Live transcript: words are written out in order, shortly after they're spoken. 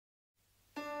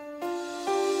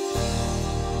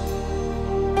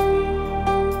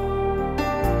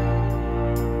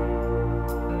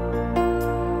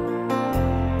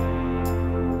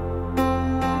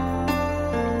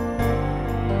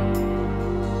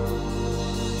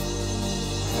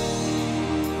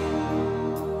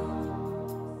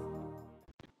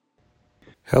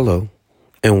Hello,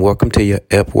 and welcome to your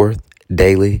Epworth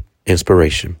Daily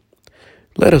Inspiration.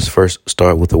 Let us first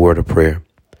start with a word of prayer.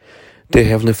 Dear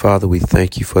Heavenly Father, we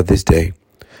thank you for this day.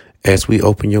 As we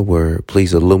open your word,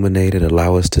 please illuminate it,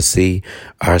 allow us to see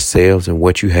ourselves and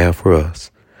what you have for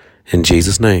us. In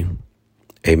Jesus' name,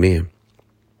 amen.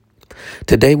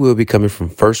 Today we'll be coming from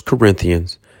 1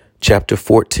 Corinthians chapter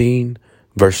 14,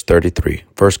 verse 33.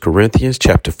 1 Corinthians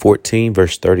chapter 14,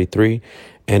 verse 33,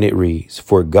 and it reads,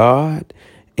 "For God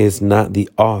is not the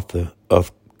author of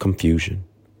confusion,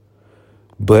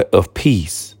 but of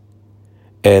peace,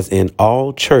 as in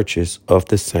all churches of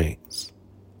the saints."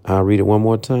 I'll read it one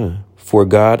more time. "For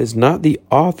God is not the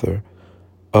author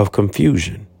of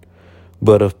confusion,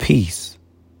 but of peace,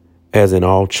 as in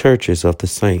all churches of the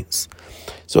saints."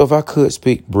 So if I could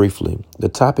speak briefly, the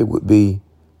topic would be,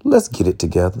 let's get it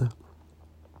together.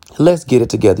 Let's get it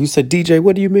together. You said, DJ,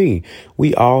 what do you mean?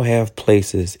 We all have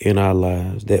places in our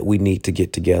lives that we need to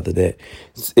get together that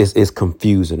is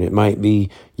confusing. It might be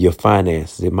your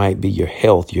finances. It might be your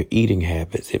health, your eating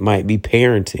habits. It might be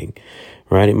parenting,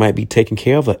 right? It might be taking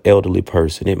care of an elderly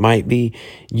person. It might be,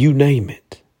 you name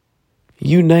it.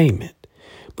 You name it.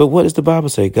 But what does the Bible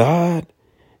say? God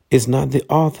is not the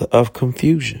author of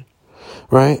confusion.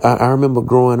 Right. I remember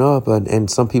growing up and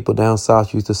some people down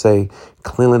south used to say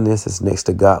cleanliness is next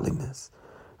to godliness.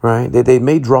 Right. They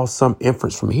may draw some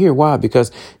inference from here. Why?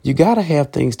 Because you got to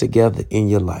have things together in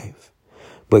your life.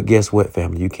 But guess what,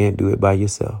 family? You can't do it by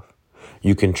yourself.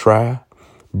 You can try.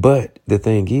 But the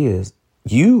thing is,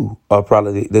 you are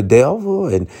probably the devil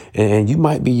and you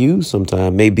might be used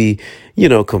sometime, maybe,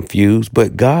 confused,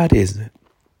 but God isn't.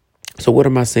 So what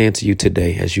am I saying to you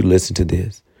today as you listen to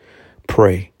this?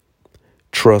 Pray.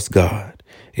 Trust God.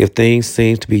 If things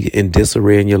seem to be in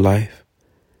disarray in your life,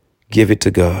 give it to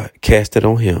God. Cast it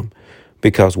on him.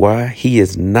 Because why? He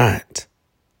is not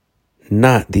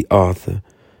the author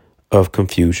of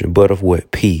confusion, but of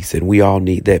what? Peace. And we all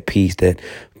need that peace, that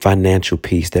financial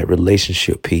peace, that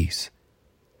relationship peace.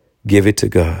 Give it to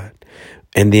God.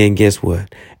 And then guess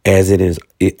what? As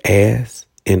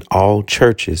in all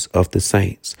churches of the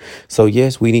saints. So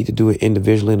yes, we need to do it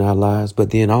individually in our lives, but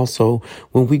then also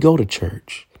when we go to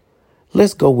church,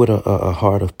 let's go with a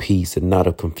heart of peace and not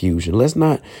of confusion. Let's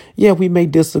not, we may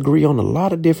disagree on a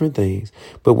lot of different things,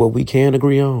 but what we can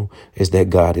agree on is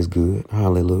that God is good.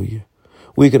 Hallelujah.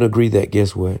 We can agree that,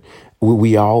 guess what?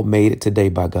 We all made it today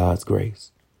by God's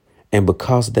grace. And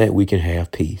because of that, we can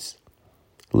have peace.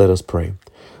 Let us pray.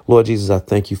 Lord Jesus, I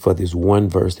thank you for this one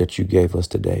verse that you gave us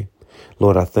today.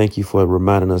 Lord, I thank you for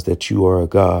reminding us that you are a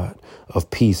God of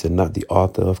peace and not the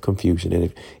author of confusion.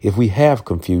 And if we have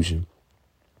confusion,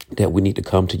 that we need to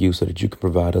come to you so that you can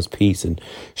provide us peace and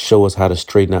show us how to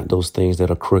straighten out those things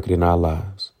that are crooked in our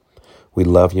lives. We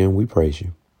love you and we praise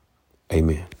you.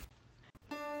 Amen.